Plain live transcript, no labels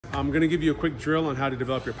I'm gonna give you a quick drill on how to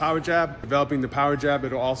develop your power jab. Developing the power jab,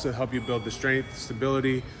 it'll also help you build the strength,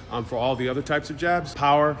 stability for all the other types of jabs.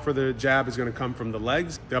 Power for the jab is gonna come from the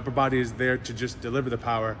legs. The upper body is there to just deliver the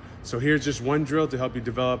power. So here's just one drill to help you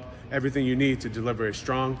develop everything you need to deliver a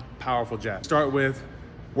strong, powerful jab. Start with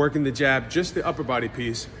working the jab, just the upper body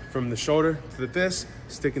piece, from the shoulder to the fist,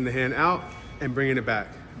 sticking the hand out and bringing it back.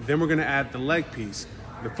 Then we're gonna add the leg piece,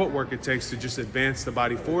 the footwork it takes to just advance the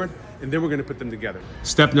body forward, and then we're gonna put them together.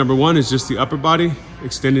 Step number one is just the upper body,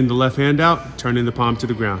 extending the left hand out, turning the palm to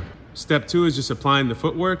the ground. Step two is just applying the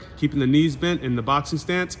footwork, keeping the knees bent in the boxing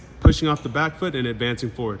stance, pushing off the back foot and advancing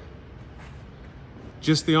forward.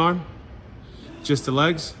 Just the arm, just the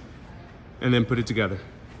legs, and then put it together.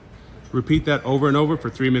 Repeat that over and over for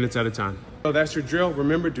 3 minutes at a time. So that's your drill.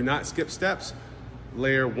 Remember, do not skip steps.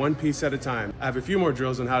 Layer one piece at a time. I have a few more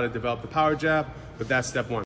drills on how to develop the power jab, but that's step one.